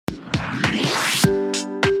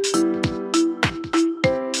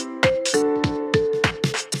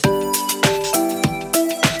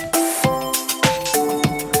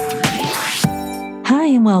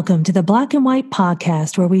Welcome to the Black and White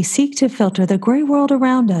Podcast, where we seek to filter the gray world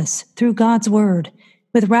around us through God's Word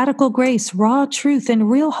with radical grace, raw truth, and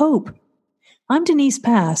real hope. I'm Denise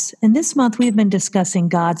Pass, and this month we've been discussing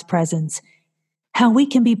God's presence, how we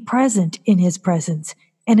can be present in His presence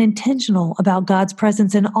and intentional about God's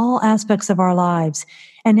presence in all aspects of our lives.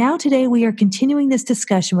 And now today we are continuing this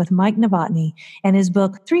discussion with Mike Novotny and his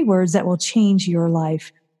book, 3 Words That Will Change Your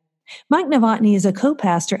Life. Mike Novotny is a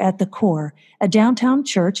co-pastor at The Core, a downtown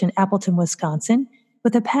church in Appleton, Wisconsin,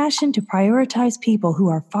 with a passion to prioritize people who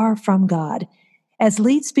are far from God. As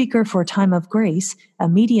lead speaker for Time of Grace, a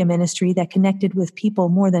media ministry that connected with people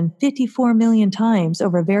more than 54 million times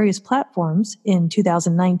over various platforms in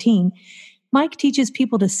 2019, Mike teaches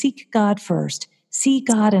people to seek God first, see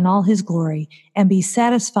God in all His glory, and be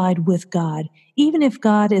satisfied with God, even if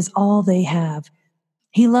God is all they have.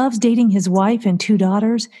 He loves dating his wife and 2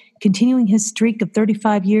 daughters, continuing his streak of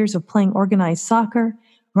 35 years of playing organized soccer,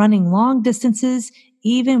 running long distances,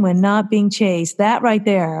 even when not being chased. That right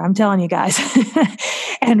there, I'm telling you guys.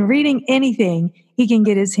 And reading anything he can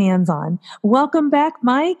get his hands on. Welcome back,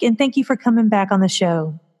 Mike, and thank you for coming back on the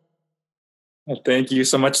show. Well, thank you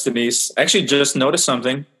so much, Denise. I actually just noticed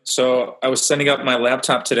something. So I was setting up my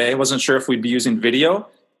laptop today. I wasn't sure if we'd be using video.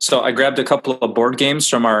 So I grabbed a couple of board games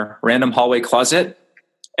from our random hallway closet.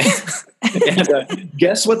 And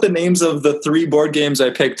guess what the names of the 3 board games I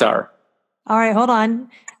picked are? All right, hold on.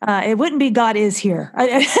 It wouldn't be God Is Here.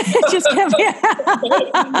 Just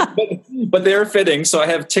but they're fitting. So I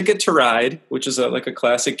have Ticket to Ride, which is like a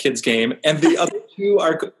classic kids game. And the other 2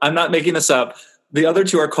 are, I'm not making this up, the other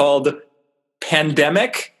 2 are called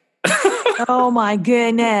Pandemic. Oh my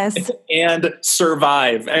goodness. And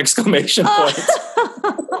Survive, exclamation point.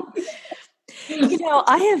 You know,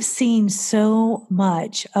 I have seen so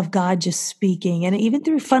much of God just speaking, and even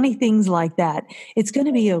through funny things like that, it's going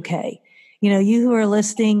to be okay. You know, you who are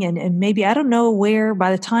listening, and maybe, I don't know where, by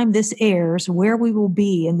the time this airs, where we will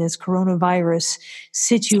be in this coronavirus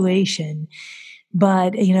situation.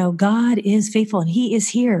 But, you know, God is faithful, and He is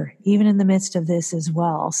here, even in the midst of this as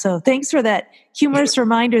well. So thanks for that humorous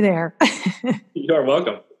reminder there. You are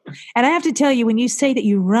welcome. And I have to tell you, when you say that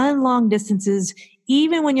you run long distances,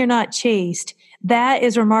 even when you're not chased, that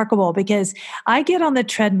is remarkable, because I get on the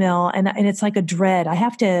treadmill and it's like a dread. I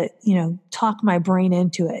have to, talk my brain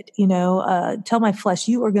into it, tell my flesh,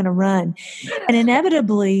 you are going to run. And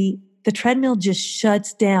inevitably, the treadmill just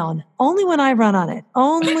shuts down. Only when I run on it.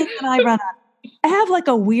 I have like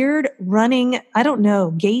a weird running, I don't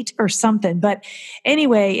know, gait or something. But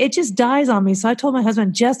anyway, it just dies on me. So I told my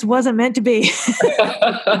husband, just wasn't meant to be.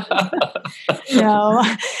 No,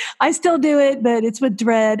 I still do it, but it's with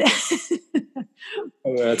dread.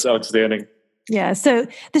 Oh, that's outstanding. Yeah. So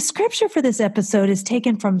the scripture for this episode is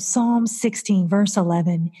taken from Psalm 16, verse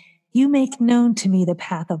 11. You make known to me the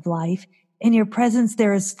path of life. In your presence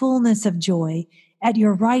there is fullness of joy. At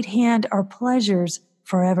your right hand are pleasures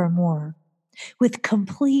forevermore. With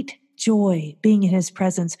complete joy being in His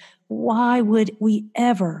presence, why would we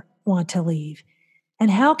ever want to leave?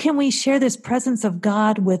 And how can we share this presence of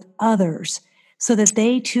God with others so that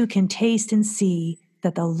they too can taste and see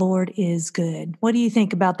that the Lord is good? What do you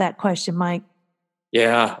think about that question, Mike?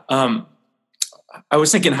 Yeah. I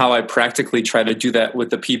was thinking how I practically try to do that with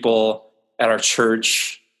the people at our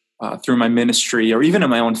church, through my ministry, or even in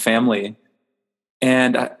my own family.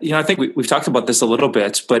 And, I think we've talked about this a little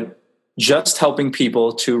bit, but just helping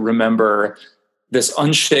people to remember this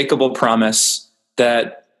unshakable promise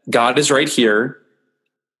that God is right here,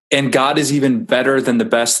 and God is even better than the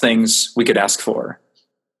best things we could ask for.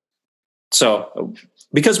 So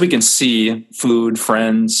because we can see food,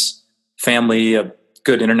 friends, family, a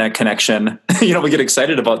good internet connection, we get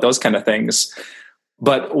excited about those kind of things.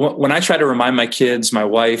 But when I try to remind my kids, my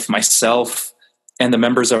wife, myself, and the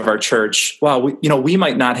members of our church, wow, we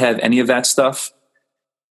might not have any of that stuff.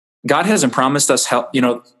 God hasn't promised us help.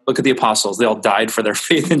 Look at the apostles. They all died for their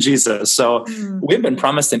faith in Jesus. So we've been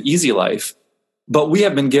promised an easy life, but we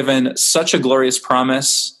have been given such a glorious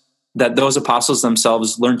promise that those apostles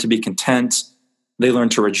themselves learned to be content. They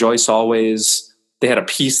learned to rejoice always. They had a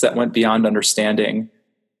peace that went beyond understanding.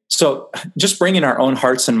 So just bringing our own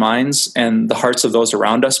hearts and minds and the hearts of those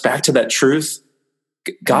around us back to that truth,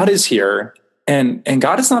 God is here, and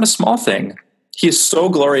God is not a small thing. He is so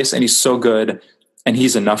glorious, and He's so good, and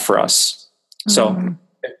He's enough for us. So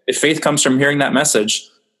if faith comes from hearing that message,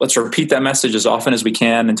 let's repeat that message as often as we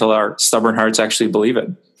can until our stubborn hearts actually believe it.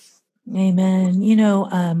 Amen.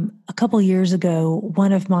 A couple years ago,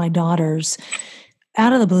 one of my daughters,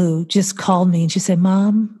 out of the blue, just called me and she said,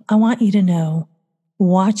 Mom, I want you to know,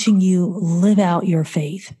 watching you live out your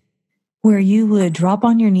faith, where you would drop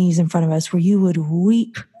on your knees in front of us, where you would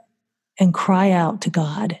weep and cry out to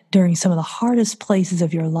God during some of the hardest places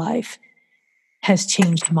of your life has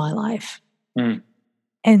changed my life. Mm.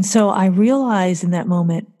 And so I realized in that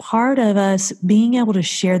moment, part of us being able to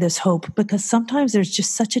share this hope, because sometimes there's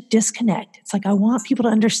just such a disconnect. It's like, I want people to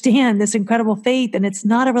understand this incredible faith, and it's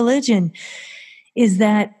not a religion, is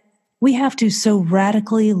that we have to so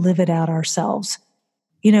radically live it out ourselves,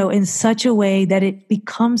 in such a way that it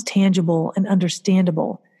becomes tangible and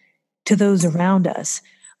understandable to those around us.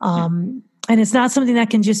 And it's not something that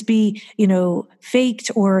can just be, faked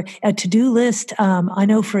or a to-do list. I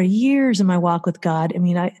know for years in my walk with God,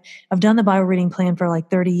 I've done the Bible reading plan for like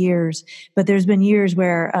 30 years, but there's been years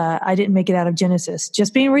where I didn't make it out of Genesis,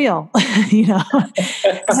 just being real, and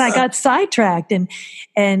I got sidetracked.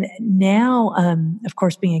 And now, of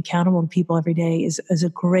course, being accountable to people every day is a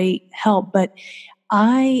great help. But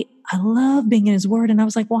I love being in his word. And I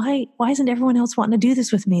was like, why isn't everyone else wanting to do this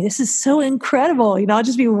with me? This is so incredible. I'll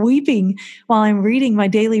just be weeping while I'm reading my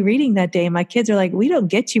daily reading that day. And my kids are like, we don't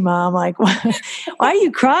get you, Mom. Like, why are you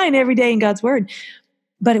crying every day in God's word?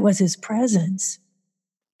 But it was his presence.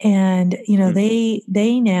 And,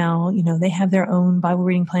 they now, they have their own Bible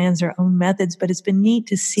reading plans, their own methods, but it's been neat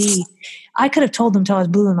to see. I could have told them till I was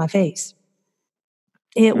blue in my face.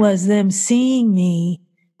 It was them seeing me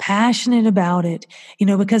passionate about it,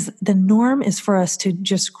 because the norm is for us to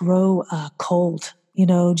just grow cold,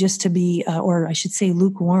 just to be, or I should say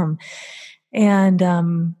lukewarm.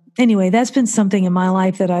 And anyway, that's been something in my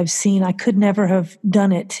life that I've seen. I could never have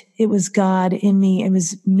done it. It was God in me. It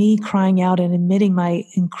was me crying out and admitting my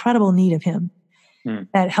incredible need of him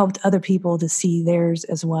that helped other people to see theirs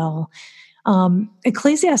as well.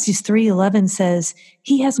 Ecclesiastes 3:11 says,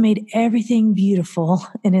 he has made everything beautiful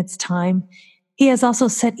in its time. He has also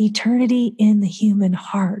set eternity in the human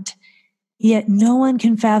heart. Yet no one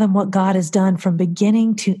can fathom what God has done from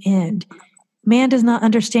beginning to end. Man does not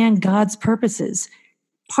understand God's purposes.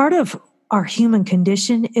 Part of our human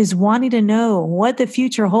condition is wanting to know what the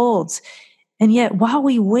future holds. And yet while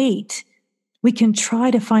we wait, we can try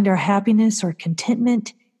to find our happiness or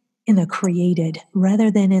contentment in the created rather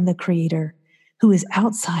than in the Creator, who is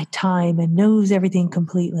outside time and knows everything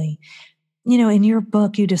completely. In your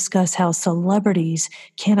book, you discuss how celebrities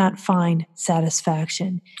cannot find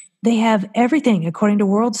satisfaction. They have everything according to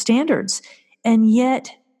world standards, and yet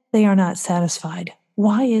they are not satisfied.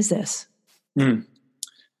 Why is this?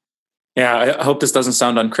 Yeah, I hope this doesn't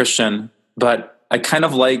sound unchristian, but I kind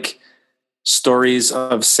of like stories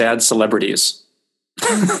of sad celebrities.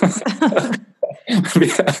 I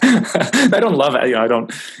don't love it. I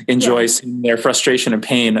don't enjoy seeing their frustration and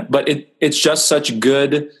pain, but it's just such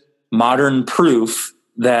good modern proof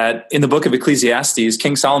that in the book of Ecclesiastes,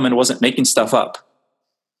 King Solomon wasn't making stuff up,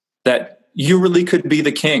 that you really could be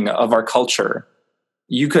the king of our culture.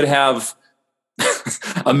 You could have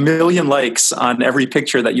 1 million likes on every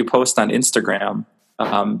picture that you post on Instagram.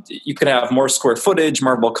 You could have more square footage,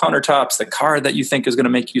 marble countertops, the car that you think is going to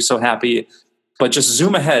make you so happy. But just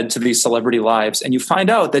zoom ahead to these celebrity lives and you find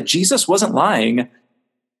out that Jesus wasn't lying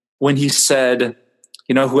when he said,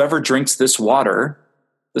 whoever drinks this water,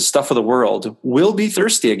 the stuff of the world, will be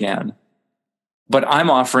thirsty again. But I'm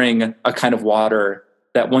offering a kind of water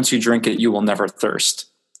that once you drink it, you will never thirst.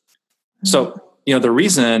 So, the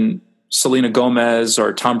reason Selena Gomez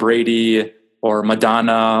or Tom Brady or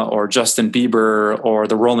Madonna or Justin Bieber or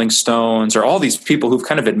the Rolling Stones or all these people who've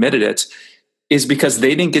kind of admitted it is because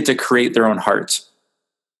they didn't get to create their own heart.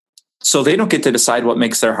 So they don't get to decide what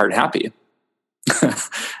makes their heart happy.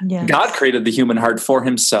 Yes. God created the human heart for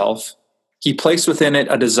himself. He placed within it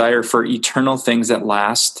a desire for eternal things that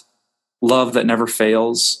last, love that never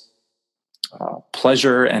fails,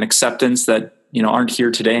 pleasure and acceptance that aren't here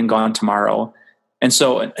today and gone tomorrow. And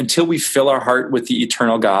so until we fill our heart with the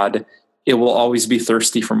eternal God, it will always be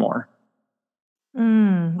thirsty for more.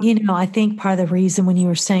 I think part of the reason when you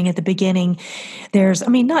were saying at the beginning, there's,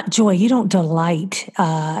 not joy, you don't delight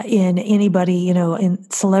in anybody, in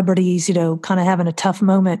celebrities, kind of having a tough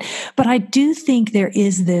moment. But I do think there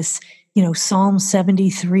is this, Psalm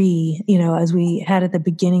 73, as we had at the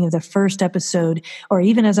beginning of the first episode, or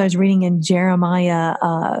even as I was reading in Jeremiah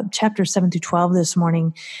chapter 7-12 this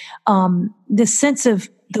morning, this sense of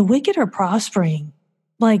the wicked are prospering.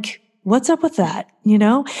 Like, what's up with that?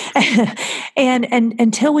 And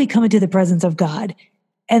until we come into the presence of God,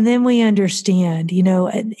 and then we understand,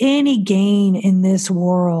 any gain in this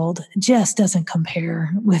world just doesn't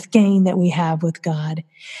compare with gain that we have with God.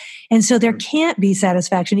 And so there can't be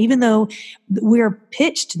satisfaction, even though we're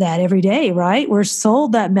pitched that every day, right? We're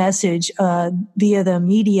sold that message via the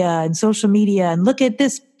media and social media. And look at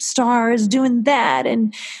this star is doing that.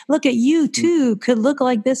 And look at you too, could look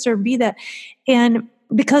like this or be that. And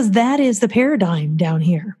because that is the paradigm down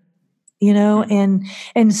here, and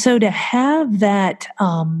so to have that,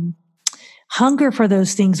 hunger for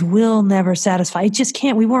those things will never satisfy. It just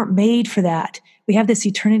can't. We weren't made for that. We have this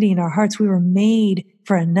eternity in our hearts. We were made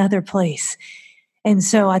for another place. And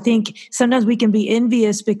so I think sometimes we can be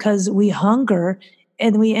envious because we hunger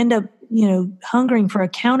and we end up, hungering for a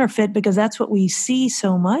counterfeit because that's what we see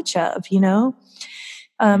so much of,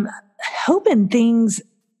 Hope in things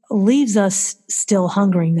leaves us still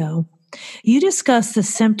hungering, though. You discuss the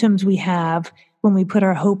symptoms we have when we put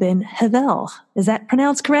our hope in Hevel. Is that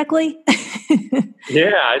pronounced correctly?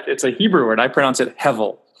 Yeah, it's a Hebrew word. I pronounce it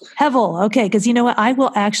Hevel. Hevel. Okay. Because you know what? I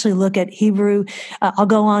will actually look at Hebrew. I'll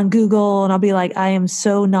go on Google and I'll be like, I am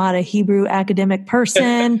so not a Hebrew academic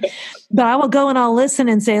person, but I will go and I'll listen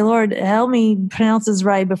and say, Lord, help me pronounce this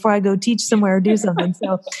right before I go teach somewhere or do something.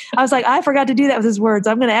 So I was like, I forgot to do that with his words.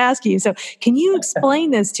 I'm going to ask you. So can you explain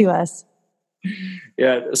this to us?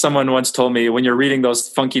 Yeah, someone once told me, when you're reading those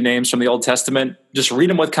funky names from the Old Testament, just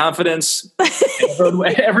read them with confidence.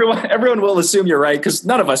 Everyone will assume you're right, because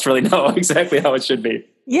none of us really know exactly how it should be.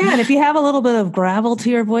 Yeah, and if you have a little bit of gravel to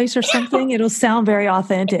your voice or something, it'll sound very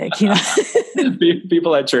authentic.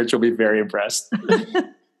 People at church will be very impressed.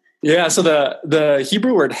 Yeah, so the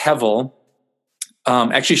Hebrew word Hevel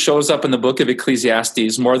actually shows up in the book of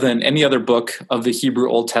Ecclesiastes more than any other book of the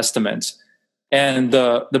Hebrew Old Testament. And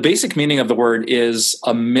the basic meaning of the word is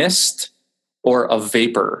a mist or a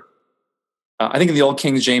vapor. I think in the Old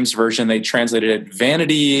King James Version, they translated it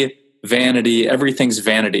vanity, vanity, everything's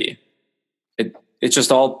vanity. It's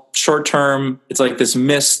just all short term. It's like this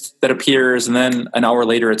mist that appears and then an hour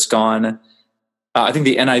later it's gone. I think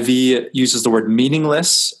the NIV uses the word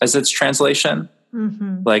meaningless as its translation.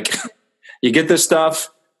 Mm-hmm. Like, you get this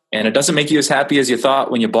stuff and it doesn't make you as happy as you thought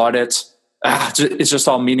when you bought it. It's just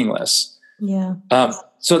all meaningless. Yeah.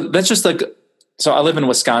 So that's just so I live in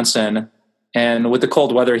Wisconsin, and with the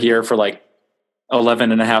cold weather here for like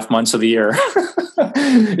 11 and a half months of the year,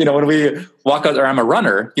 when we walk out, or I'm a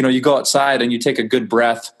runner, you go outside and you take a good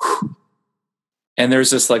breath and there's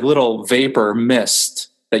this like little vapor mist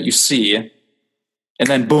that you see. And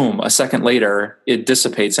then boom, a second later it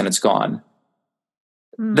dissipates and it's gone.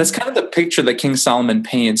 Mm. That's kind of the picture that King Solomon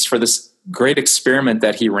paints for this great experiment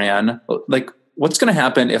that he ran. Like, what's going to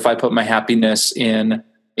happen if I put my happiness in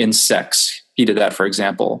sex? He did that, for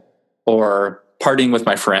example, or partying with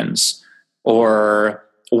my friends, or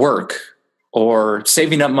work, or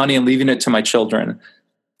saving up money and leaving it to my children.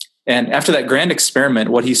 And after that grand experiment,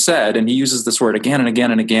 what he said, and he uses this word again and again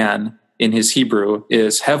and again in his Hebrew,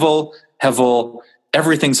 is Hevel, Hevel,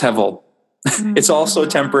 everything's Hevel. Mm-hmm. It's all so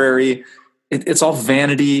temporary. It's all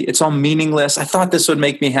vanity. It's all meaningless. I thought this would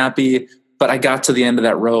make me happy, but I got to the end of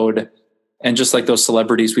that road. And just like those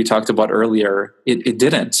celebrities we talked about earlier, it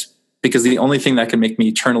didn't, because the only thing that can make me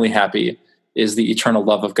eternally happy is the eternal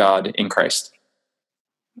love of God in Christ.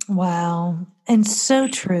 Wow. And so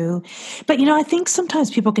true. But, I think sometimes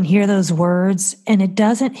people can hear those words and it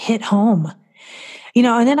doesn't hit home.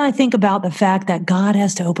 And then I think about the fact that God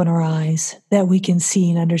has to open our eyes that we can see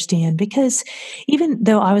and understand, because even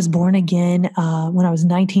though I was born again when I was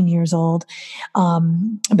 19 years old,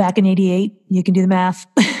 back in 88, you can do the math.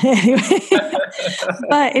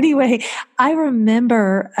 But anyway, I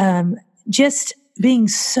remember just being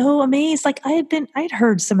so amazed. Like I'd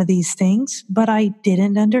heard some of these things, but I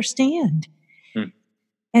didn't understand.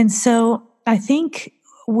 And so I think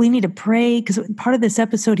we need to pray, because part of this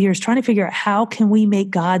episode here is trying to figure out how can we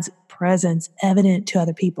make God's presence evident to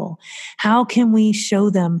other people? How can we show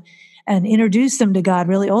them and introduce them to God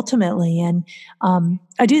really ultimately? And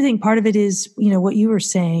I do think part of it is, what you were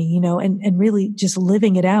saying, and really just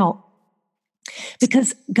living it out,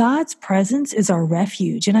 because God's presence is our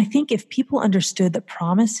refuge. And I think if people understood the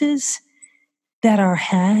promises that are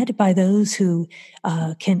had by those who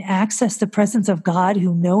can access the presence of God,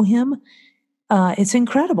 who know him, it's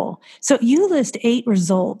incredible. So you list 8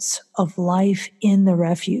 results of life in the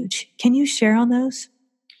refuge. Can you share on those?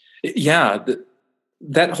 Yeah,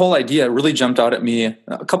 that whole idea really jumped out at me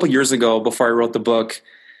a couple years ago before I wrote the book.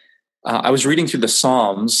 I was reading through the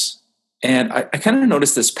Psalms, and I kind of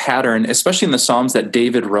noticed this pattern, especially in the Psalms that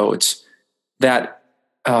David wrote, that,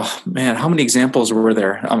 oh man, how many examples were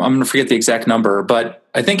there? I'm going to forget the exact number, but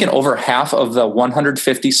I think in over half of the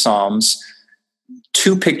 150 Psalms,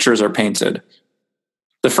 2 pictures are painted.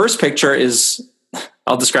 The first picture is,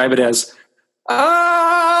 I'll describe it as,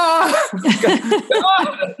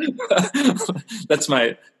 That's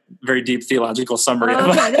my very deep theological summary.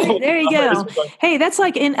 Okay, there you go. Hey, that's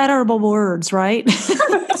like inutterable words, right?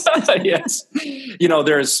 Yes.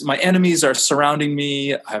 There's, my enemies are surrounding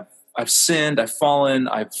me. I've I've sinned, I've fallen,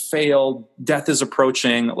 I've failed, death is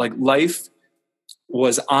approaching. Like life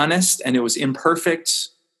was honest and it was imperfect.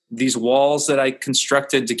 These walls that I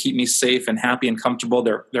constructed to keep me safe and happy and comfortable,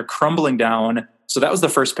 they're crumbling down. So that was the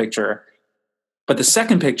first picture. But the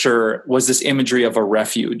second picture was this imagery of a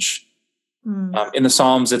refuge. In the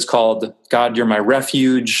Psalms, it's called, God, you're my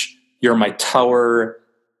refuge, you're my tower,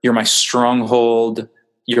 you're my stronghold,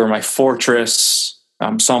 you're my fortress.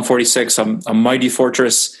 Psalm 46, a mighty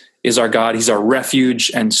fortress is our God. He's our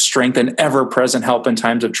refuge and strength and ever-present help in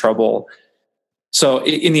times of trouble. So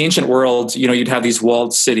in the ancient world, you'd have these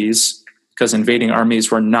walled cities because invading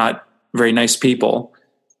armies were not very nice people.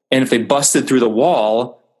 And if they busted through the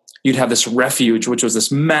wall, you'd have this refuge, which was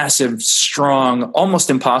this massive, strong, almost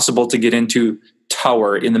impossible to get into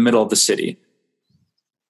tower in the middle of the city.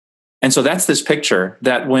 And so that's this picture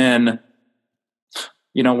that when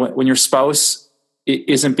your spouse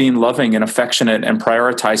isn't being loving and affectionate and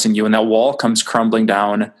prioritizing you and that wall comes crumbling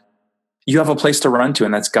down, you have a place to run to,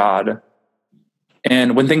 and that's God.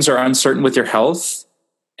 And when things are uncertain with your health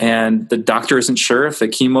and the doctor isn't sure if the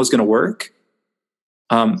chemo is going to work,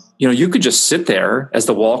 you could just sit there as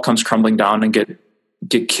the wall comes crumbling down and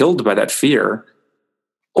get killed by that fear.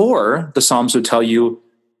 Or the Psalms would tell you,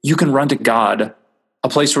 you can run to God, a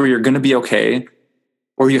place where you're going to be okay,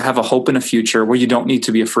 where you have a hope in a future, where you don't need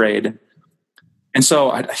to be afraid. And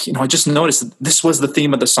so I just noticed this was the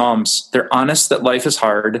theme of the Psalms. They're honest that life is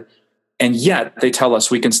hard, and yet they tell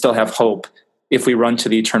us we can still have hope if we run to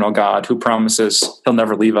the eternal God who promises he'll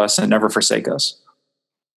never leave us and never forsake us.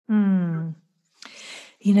 When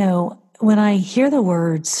I hear the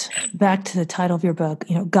words, back to the title of your book,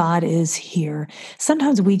 God is here,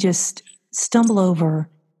 sometimes we just stumble over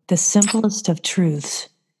the simplest of truths.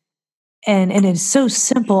 And it is so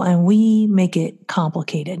simple and we make it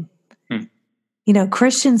complicated.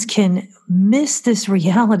 Christians can miss this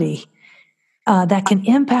reality that can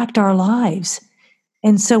impact our lives.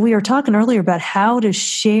 And so we were talking earlier about how to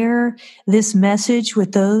share this message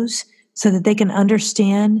with those so that they can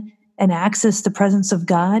understand and access the presence of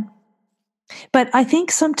God. But I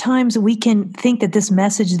think sometimes we can think that this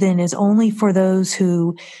message then is only for those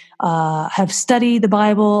who have studied the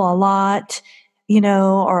Bible a lot,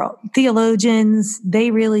 or theologians.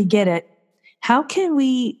 They really get it. How can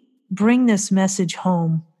we bring this message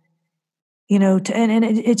home? And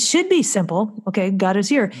it should be simple. Okay, God is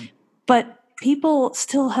here. But people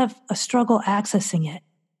still have a struggle accessing it.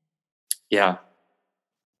 Yeah.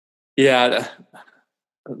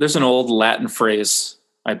 There's an old Latin phrase.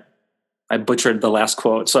 I butchered the last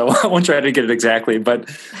quote, so I won't try to get it exactly. But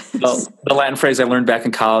the Latin phrase I learned back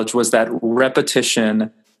in college was that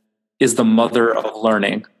repetition is the mother of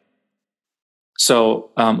learning.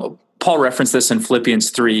 So Paul referenced this in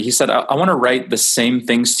Philippians 3. He said, I want to write the same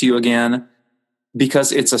things to you again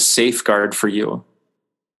because it's a safeguard for you.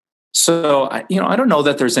 So, I don't know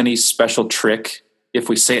that there's any special trick if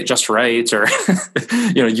we say it just right or,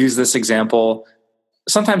 use this example.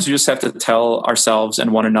 Sometimes we just have to tell ourselves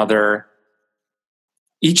and one another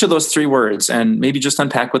each of those three words and maybe just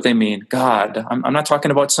unpack what they mean. God, I'm not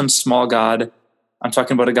talking about some small God. I'm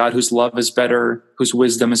talking about a God whose love is better, whose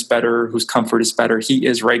wisdom is better, whose comfort is better. He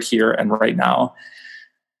is right here and right now.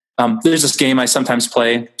 There's this game I sometimes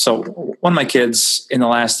play. So one of my kids in the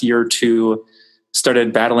last year or two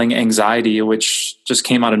started battling anxiety, which just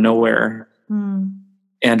came out of nowhere.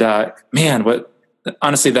 And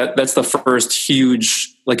honestly, that's the first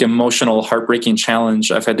huge, emotional, heartbreaking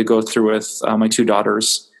challenge I've had to go through with my two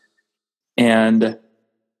daughters. And,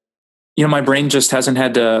 my brain just hasn't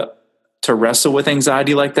had to wrestle with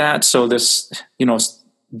anxiety like that. So this,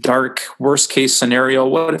 dark worst case scenario,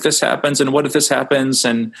 what if this happens? And what if this happens?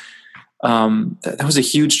 And that was a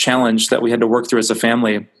huge challenge that we had to work through as a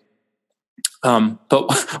family.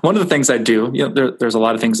 But one of the things I do, there's a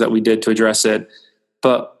lot of things that we did to address it.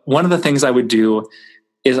 But one of the things I would do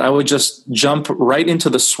is I would just jump right into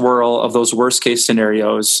the swirl of those worst case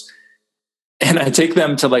scenarios. And I take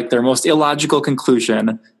them to their most illogical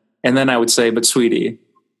conclusion. And then I would say, but sweetie,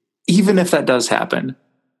 even if that does happen,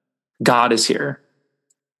 God is here.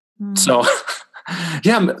 So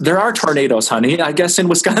there are tornadoes, honey. I guess in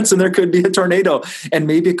Wisconsin, there could be a tornado and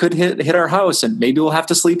maybe it could hit our house and maybe we'll have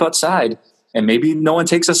to sleep outside. And maybe no one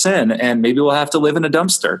takes us in, and maybe we'll have to live in a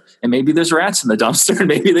dumpster, and maybe there's rats in the dumpster, and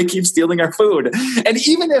maybe they keep stealing our food. And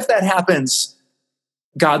even if that happens,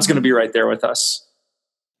 God's going to be right there with us,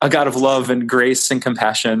 a God of love and grace and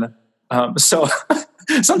compassion. So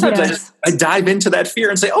sometimes I dive into that fear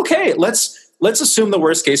and say, okay, let's assume the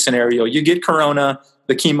worst case scenario. You get corona,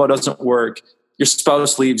 the chemo doesn't work, your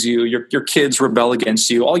spouse leaves you, your kids rebel against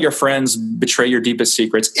you, all your friends betray your deepest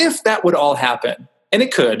secrets. If that would all happen, And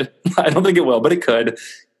it could. I don't think it will, but it could.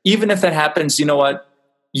 Even if that happens, you know what?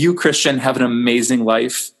 You, Christian, have an amazing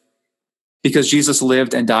life because Jesus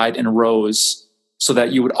lived and died and rose so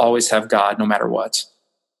that you would always have God no matter what.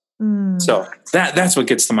 So that's what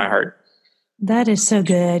gets to my heart. That is so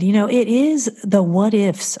good. It is the what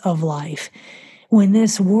ifs of life. When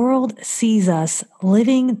this world sees us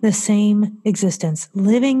living the same existence,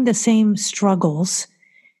 living the same struggles,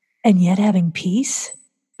 and yet having peace,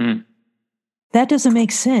 that doesn't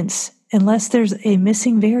make sense unless there's a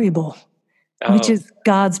missing variable, which is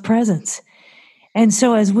God's presence. And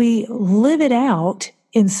so as we live it out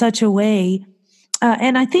in such a way,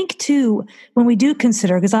 and I think too, when we do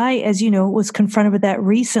consider, because I, as you know, was confronted with that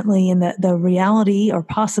recently in the reality or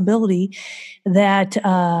possibility that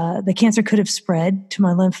the cancer could have spread to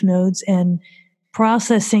my lymph nodes, and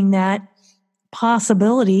processing that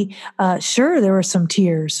possibility, sure, there were some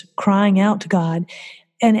tears crying out to God.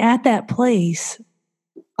 And at that place,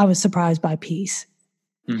 I was surprised by peace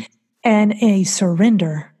and a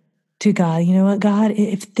surrender to God. You know what, God,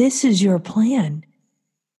 if this is your plan,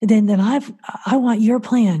 then I want your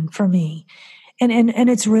plan for me. And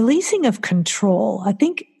it's releasing of control. I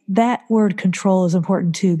think that word control is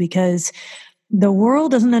important too, because the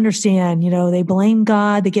world doesn't understand. They blame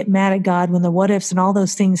God, they get mad at God when the what ifs and all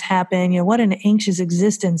those things happen. What an anxious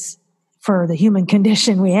existence for the human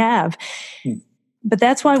condition we have. But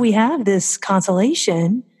that's why we have this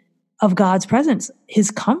consolation of God's presence, his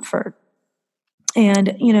comfort.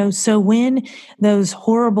 And, so when those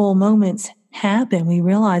horrible moments happen, we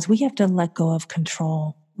realize we have to let go of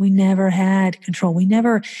control. We never had control.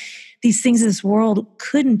 These things in this world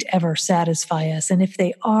couldn't ever satisfy us. And if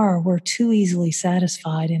they are, we're too easily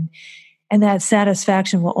satisfied. And that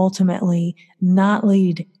satisfaction will ultimately not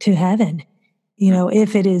lead to heaven,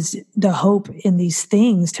 if it is the hope in these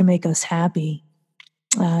things to make us happy.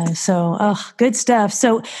 Good stuff.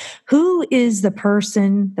 So who is the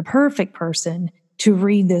perfect person to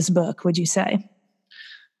read this book, would you say?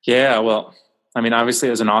 Yeah, well, obviously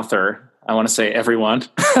as an author, I want to say everyone.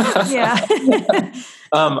 Yeah.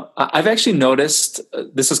 I've actually noticed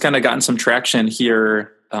this has kind of gotten some traction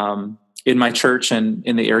here in my church and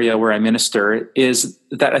in the area where I minister, is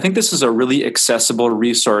that I think this is a really accessible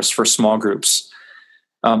resource for small groups.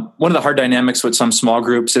 One of the hard dynamics with some small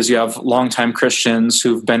groups is you have longtime Christians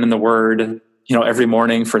who've been in the Word, every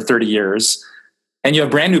morning for 30 years. And you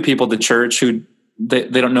have brand new people to church who they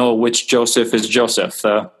don't know which Joseph is Joseph,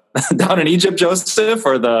 the down in Egypt Joseph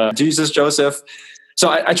or the Jesus Joseph. So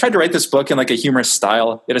I tried to write this book in like a humorous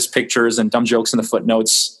style. It has pictures and dumb jokes in the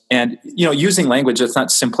footnotes, and using language that's not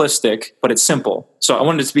simplistic, but it's simple. So I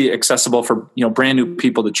wanted it to be accessible for brand new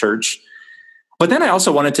people to church. But then I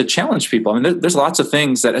also wanted to challenge people. There's lots of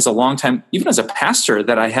things that as a long time, even as a pastor,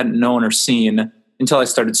 that I hadn't known or seen until I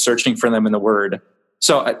started searching for them in the Word.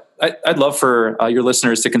 So I'd love for your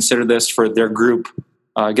listeners to consider this for their group.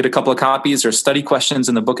 Get a couple of copies or study questions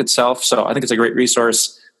in the book itself. So I think it's a great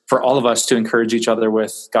resource for all of us to encourage each other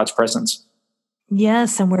with God's presence.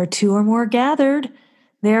 Yes, and where two or more gathered,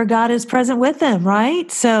 there God is present with them,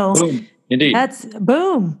 right? So boom. Indeed. That's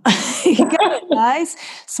boom. You got it, guys.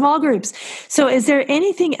 Small groups. So is there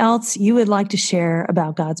anything else you would like to share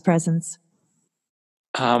about God's presence?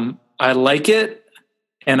 I like it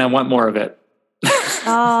and I want more of it.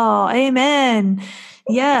 Oh, amen.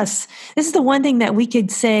 Yes. This is the one thing that we could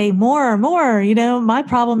say more. My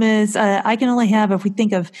problem is I can only have, if we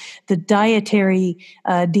think of the dietary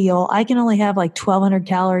deal, I can only have like 1,200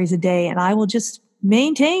 calories a day, and I will just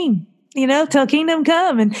maintain, till kingdom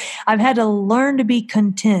come. And I've had to learn to be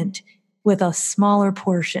content with a smaller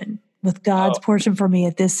portion, with God's portion for me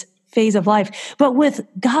at this phase of life. But with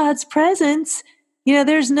God's presence,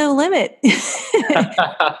 there's no limit.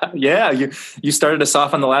 Yeah, you started us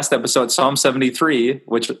off on the last episode, Psalm 73,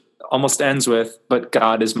 which almost ends with, but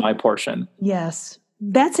God is my portion. Yes.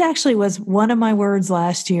 That's actually was one of my words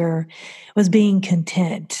last year, was being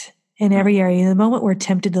content in every area. The moment we're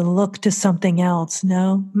tempted to look to something else,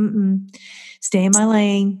 no, stay in my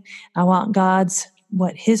lane. I want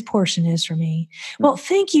what his portion is for me. Well,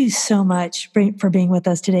 thank you so much for being with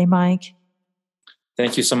us today, Mike.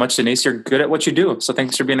 Thank you so much, Denise. You're good at what you do. So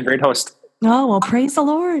thanks for being a great host. Oh, well, praise the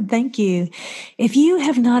Lord. Thank you. If you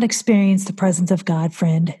have not experienced the presence of God,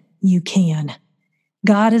 friend, you can.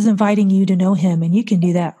 God is inviting you to know him, and you can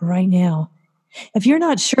do that right now. If you're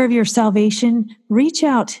not sure of your salvation, reach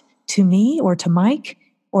out to me or to Mike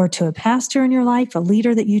or to a pastor in your life, a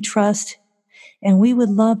leader that you trust, and we would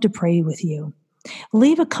love to pray with you.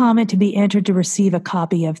 Leave a comment to be entered to receive a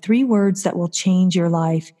copy of 3 Words That Will Change Your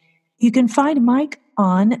Life. You can find Mike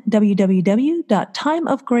on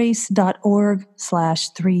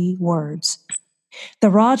www.timeofgrace.org/3words. The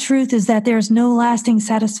raw truth is that there is no lasting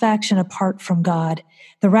satisfaction apart from God.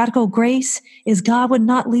 The radical grace is God would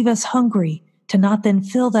not leave us hungry to not then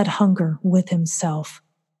fill that hunger with himself.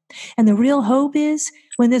 And the real hope is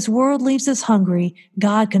when this world leaves us hungry,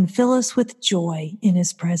 God can fill us with joy in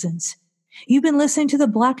his presence. You've been listening to the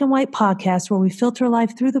Black and White podcast where we filter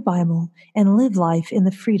life through the Bible and live life in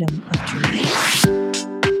the freedom of truth.